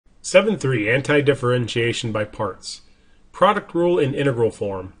7.3 Antidifferentiation by parts. Product rule in integral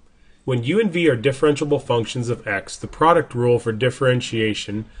form. When u and v are differentiable functions of x, the product rule for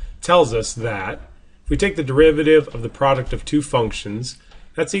differentiation tells us that if we take the derivative of the product of two functions,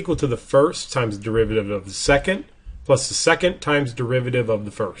 that's equal to the first times the derivative of the second plus the second times derivative of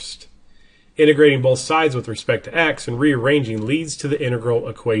the first. Integrating both sides with respect to x and rearranging leads to the integral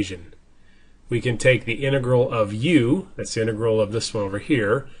equation. We can take the integral of u, that's the integral of this one over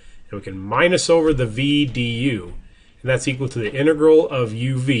here, and we can minus over the v du. And that's equal to the integral of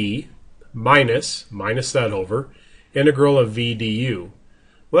uv minus that over, integral of v du.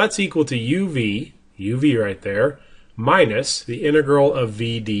 Well, that's equal to uv right there, minus the integral of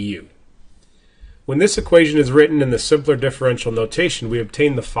v du. When this equation is written in the simpler differential notation, we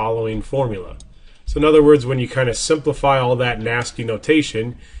obtain the following formula. So in other words, when you kind of simplify all that nasty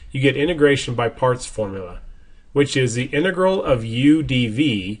notation, you get integration by parts formula, which is the integral of u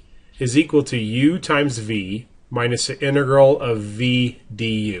dv is equal to u times v minus the integral of v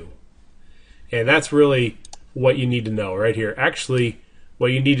du. And that's really what you need to know right here. Actually,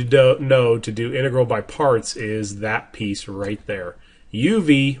 what you need to know to do integral by parts is that piece right there.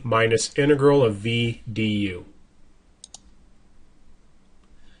 uv minus integral of v du.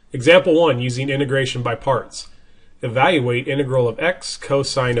 Example 1, using integration by parts. Evaluate integral of x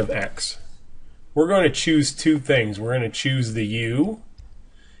cosine of x. We're going to choose two things. We're going to choose the u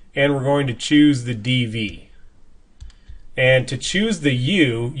and we're going to choose the dv. And to choose the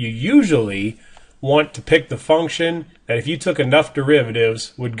u, you usually want to pick the function that if you took enough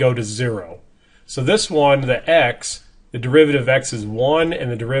derivatives would go to 0. So this one, the x, the derivative of x is 1 and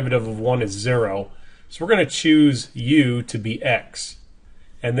the derivative of 1 is 0. So we're going to choose u to be x.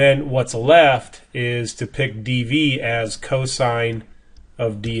 And then what's left is to pick dv as cosine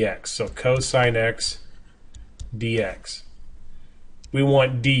of dx. So cosine x dx. We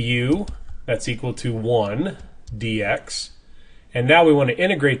want du, that's equal to 1 dx. And now we want to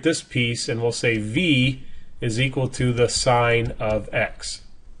integrate this piece, and we'll say v is equal to the sine of x.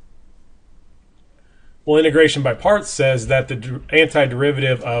 Well, integration by parts says that the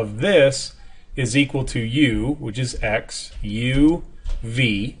antiderivative of this is equal to u, which is x, u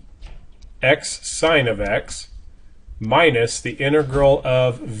v, x sine of x, minus the integral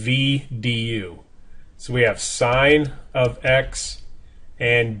of v du. So we have sine of x,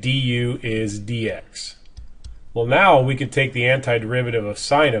 and du is dx. Well, now we can take the antiderivative of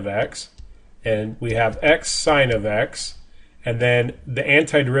sine of x, and we have x sine of x, and then the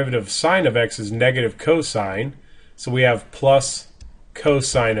antiderivative of sine of x is negative cosine, so we have plus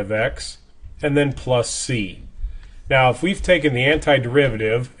cosine of x, and then plus c. Now, if we've taken the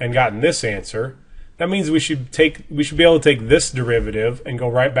antiderivative and gotten this answer, that means we should be able to take this derivative and go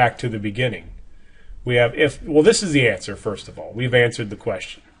right back to the beginning. We have this is the answer, first of all. We've answered the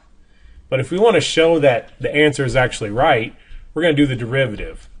question. But if we want to show that the answer is actually right, we're going to do the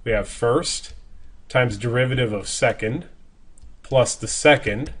derivative. We have first times derivative of second plus the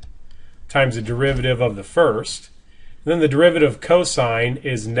second times the derivative of the first. And then the derivative of cosine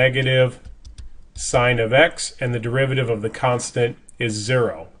is negative sine of x, and the derivative of the constant is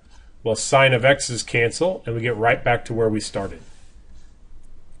 0. Well, sine of x's cancel, and we get right back to where we started.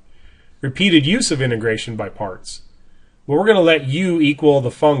 Repeated use of integration by parts. Well, we're going to let u equal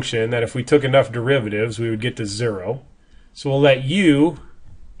the function that if we took enough derivatives, we would get to 0. So we'll let u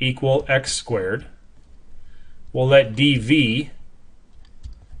equal x squared. We'll let dv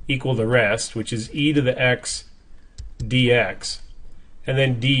equal the rest, which is e to the x dx. And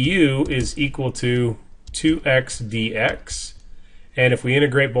then du is equal to 2x dx. And if we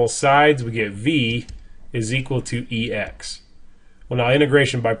integrate both sides, we get v is equal to ex. Well, now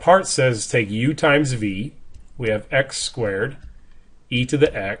integration by parts says take u times v. We have x squared, e to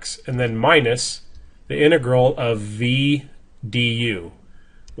the x, and then minus the integral of v du,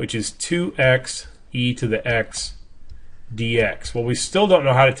 which is 2x e to the x dx. Well, we still don't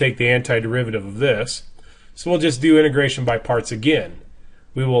know how to take the antiderivative of this, so we'll just do integration by parts again.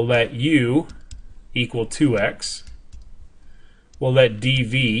 We will let u equal 2x. We'll let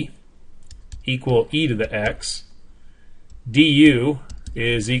dv equal e to the x. Du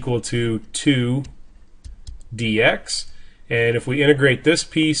is equal to 2 dx. And if we integrate this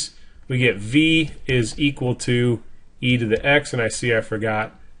piece, we get v is equal to e to the x. And I see I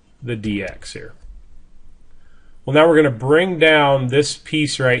forgot the dx here. Well, now we're going to bring down this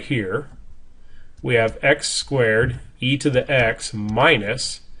piece right here. We have x squared e to the x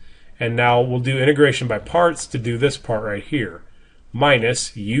minus, and now we'll do integration by parts to do this part right here,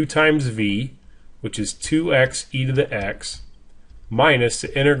 minus u times v, which is 2x e to the x, minus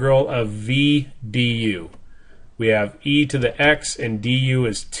the integral of v du. we have e to the x, and du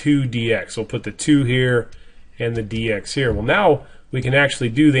is 2 dx. We'll put the 2 here and the dx here. Well, now we can actually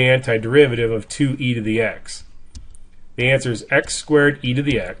do the antiderivative of 2e to the x. The answer is x squared e to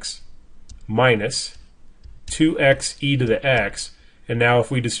the x minus 2x e to the x. And now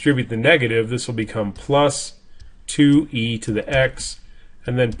if we distribute the negative, this will become plus 2e to the x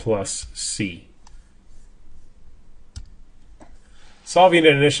and then plus c. Solving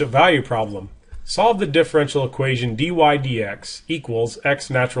an initial value problem. Solve the differential equation dy dx equals x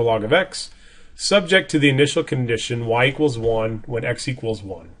natural log of x, subject to the initial condition y equals 1 when x equals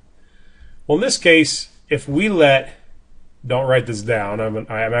 1. Well, in this case, if we let, don't write this down, I'm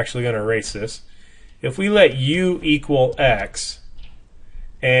actually going to erase this. If we let u equal x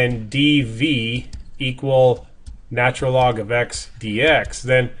and dv equal natural log of x dx,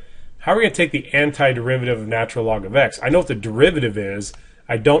 then how are we going to take the antiderivative of natural log of x? I know what the derivative is,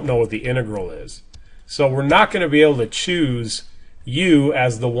 I don't know what the integral is. So we're not going to be able to choose u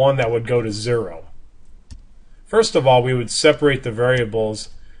as the one that would go to 0. First of all, we would separate the variables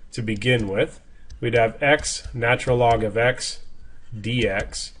to begin with. We'd have x natural log of x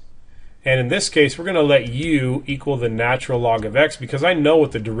dx. And in this case, we're going to let u equal the natural log of x because I know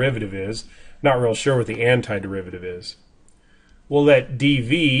what the derivative is. Not real sure what the antiderivative is. We'll let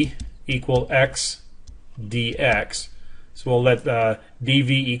dv equal x dx. So we'll let dv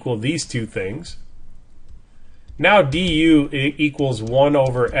equal these two things. Now du equals 1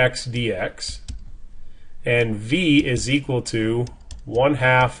 over x dx. And v is equal to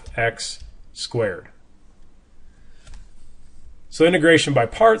 1/2 x squared. So integration by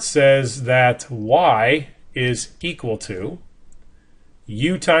parts says that y is equal to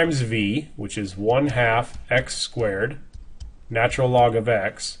u times v, which is 1/2 x squared, natural log of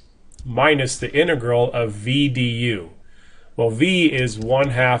x, minus the integral of v du. Well, v is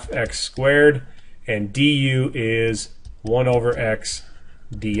 1/2 x squared, and du is 1 over x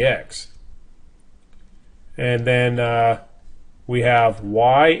dx. And then we have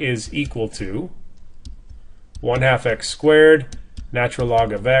y is equal to 1/2 x squared, natural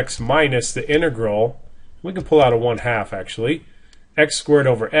log of x, minus the integral, we can pull out a 1/2 actually, x squared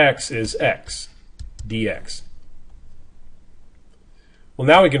over x is x dx. Well,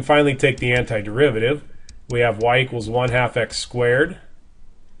 now we can finally take the antiderivative. We have y equals 1/2 x squared,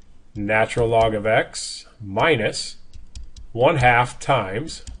 natural log of x, minus 1/2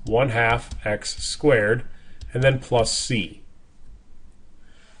 times 1/2 x squared, and then plus c.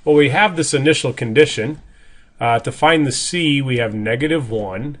 Well, we have this initial condition. To find the c, we have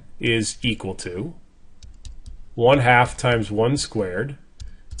 -1 is equal to 1/2 times 1 squared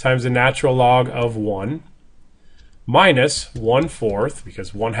times the natural log of 1 minus 1/4,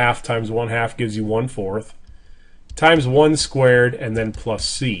 because 1/2 times 1/2 gives you 1/4, times 1 squared, and then plus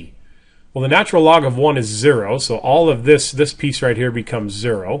c. Well, the natural log of 1 is 0, so all of this piece right here becomes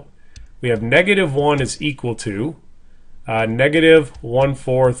 0. We have -1 is equal to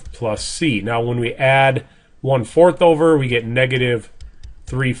 -1/4 plus c. Now when we add 1/4 over, we get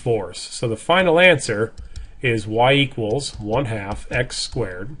 -3/4. So the final answer is y equals 1/2 x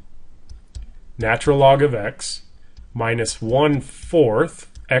squared, natural log of x, minus 1/4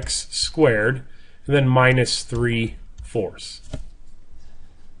 x squared, and then minus 3/4.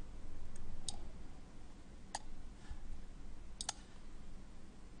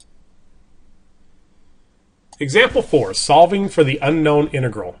 Example 4, solving for the unknown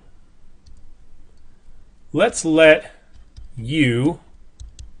integral. Let's let u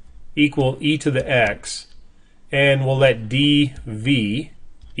equal e to the x, and we'll let dv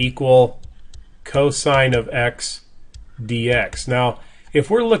equal cosine of x dx. Now, if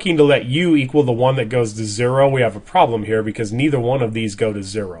we're looking to let u equal the one that goes to 0, we have a problem here because neither one of these go to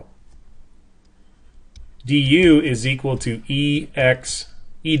 0. du is equal to e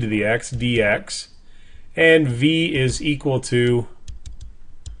to the x dx, and v is equal to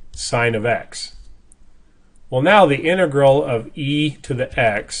sine of x. Well, now the integral of e to the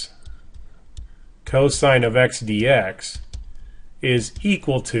x cosine of x dx is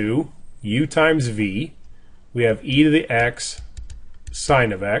equal to u times v. We have e to the x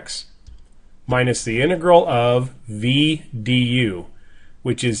sine of x minus the integral of v du,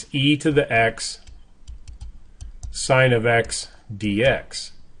 which is e to the x sine of x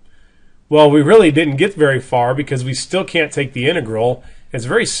dx. Well, we really didn't get very far because we still can't take the integral. It's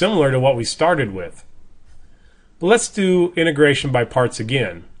very similar to what we started with. But let's do integration by parts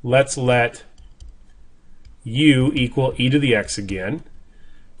again. Let's let u equal e to the x again.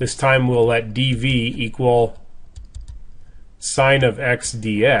 This time we'll let dv equal sine of x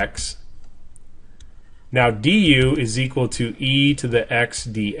dx. Now du is equal to e to the x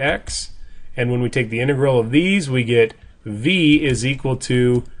dx, And when we take the integral of these, we get v is equal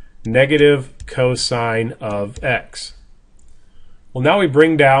to negative cosine of x. Well, now we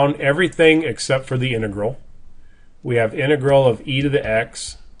bring down everything except for the integral. We have integral of e to the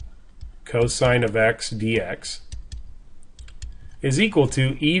x cosine of x dx is equal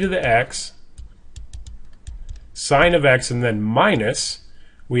to e to the x sine of x, and then minus,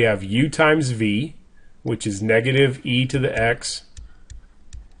 we have u times v, which is negative e to the x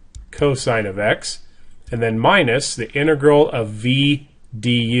cosine of x, and then minus the integral of v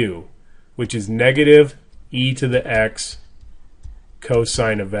du, which is negative e to the x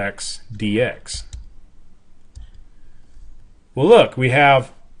cosine of x dx. Well, look, we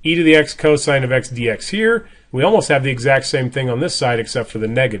have e to the x cosine of x dx here. We almost have the exact same thing on this side except for the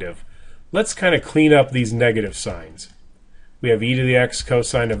negative. Let's kind of clean up these negative signs. We have e to the x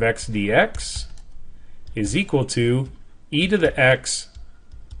cosine of x dx is equal to e to the x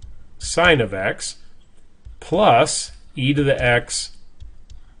sine of x plus e to the x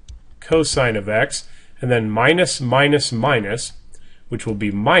cosine of x, and then minus minus minus, which will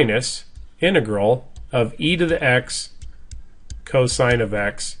be minus integral of e to the x cosine of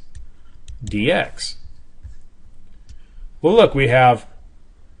x dx. Well, look, we have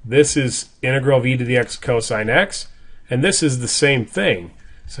this is integral of e to the x cosine x, and this is the same thing.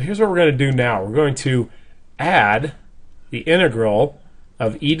 So here's what we're going to do now. We're going to add the integral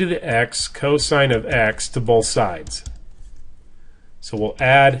of e to the x cosine of x to both sides. So we'll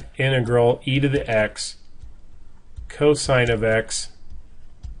add integral e to the x cosine of x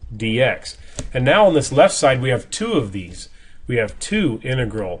dx. And now on this left side we have two of these. We have 2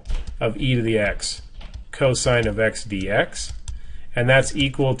 integral of e to the x cosine of x dx, and that's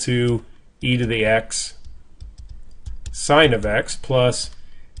equal to e to the x sine of x plus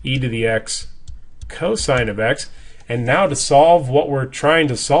e to the x cosine of x. And now to solve what we're trying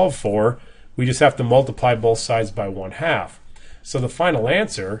to solve for, we just have to multiply both sides by 1/2. So the final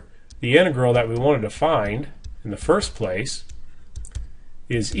answer, the integral that we wanted to find in the first place,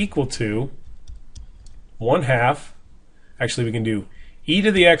 is equal to 1/2. Actually, we can do e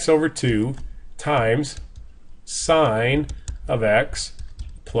to the x over 2 times sine of x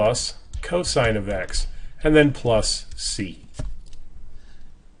plus cosine of x, and then plus c.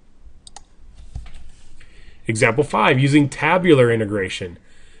 Example 5, using tabular integration.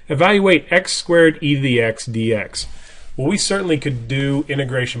 Evaluate x squared e to the x dx. Well, we certainly could do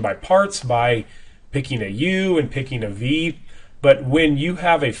integration by parts by picking a u and picking a v, but when you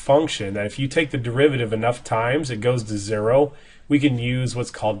have a function that if you take the derivative enough times it goes to 0, we can use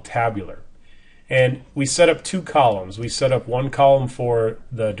what's called tabular. And we set up 2 columns. We set up one column for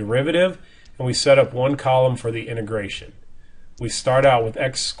the derivative, and we set up one column for the integration. We start out with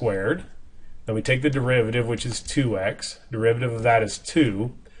x squared, then we take the derivative, which is 2x. Derivative of that is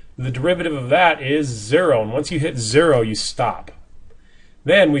 2. The derivative of that is 0, and once you hit 0, you stop.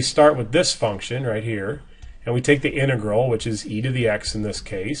 Then we start with this function right here, and we take the integral, which is e to the x in this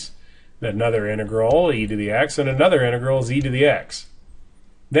case, another integral, e to the x, and another integral is e to the x.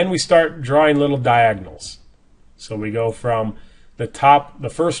 Then we start drawing little diagonals. So we go from the top, the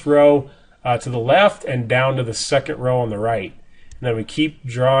first row to the left, and down to the second row on the right. And then we keep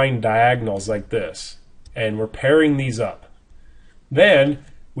drawing diagonals like this, and we're pairing these up. Then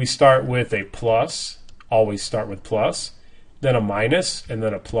we start with a plus, always start with plus, then a minus, and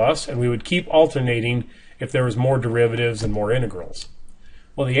then a plus, and we would keep alternating if there was more derivatives and more integrals.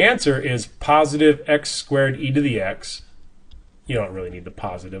 Well, the answer is positive x squared e to the x. You don't really need the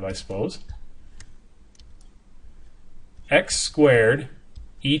positive, I suppose. X squared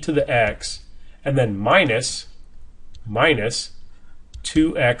e to the x, and then minus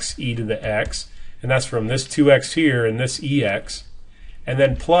 2x e to the x, and that's from this 2x here and this ex, and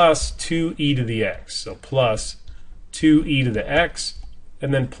then plus 2e to the x. So plus 2e to the x,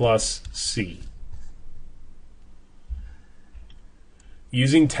 and then plus c.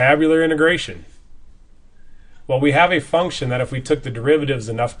 Using tabular integration. Well, we have a function that if we took the derivatives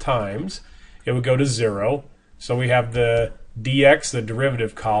enough times, it would go to 0. So we have the dx, the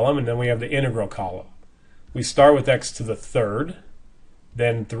derivative column, and then we have the integral column. We start with x to the third,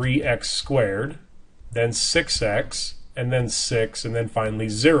 then 3x squared, then 6x, and then 6, and then finally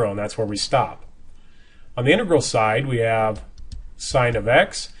 0, and that's where we stop. On the integral side, we have sine of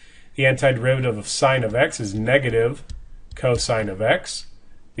x. The antiderivative of sine of x is negative cosine of x.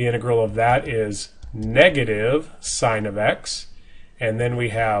 The integral of that is negative sine of x, and then we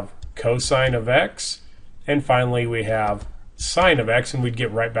have cosine of x, and finally we have sine of x, and we'd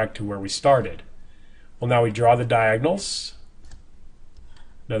get right back to where we started. Well, now we draw the diagonals.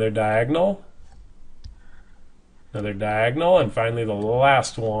 Another diagonal, and finally the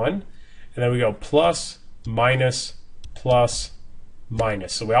last one. and then we go plus, minus, plus,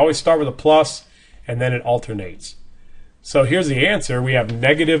 minus. So we always start with a plus, and then it alternates. So here's the answer. We have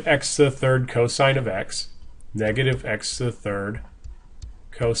negative x to the third cosine of x, negative x to the third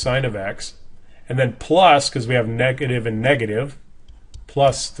cosine of x, and then plus, because we have negative and negative,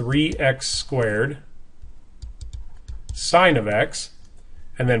 plus 3x squared sine of x,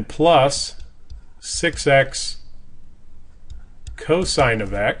 and then plus 6x cosine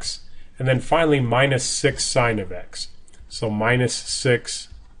of x, and then finally minus 6 sine of x. So minus 6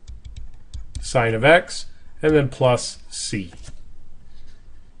 sine of x, and then plus c.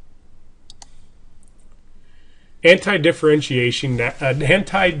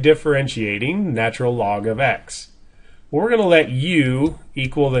 Antidifferentiating natural log of x. Well, we're going to let u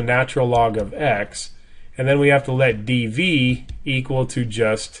equal the natural log of x, and then we have to let dv equal to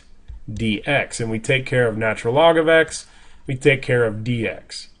just dx. And we take care of natural log of x, we take care of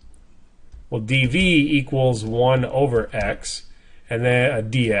dx. Well, dv equals 1 over x, and then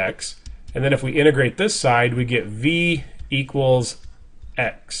dx. And then if we integrate this side, we get v equals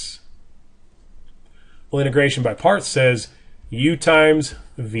x. Well, integration by parts says u times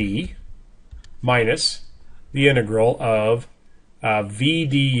v minus the integral of v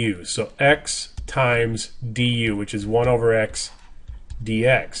du. So x times du, which is 1 over x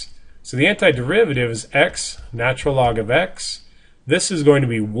dx. So the antiderivative is x, natural log of x. This is going to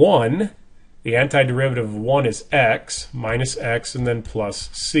be 1. The antiderivative of 1 is x, minus x, and then plus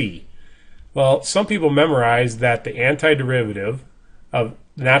c. Well, some people memorize that the antiderivative of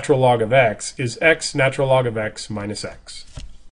natural log of x is x natural log of x minus x.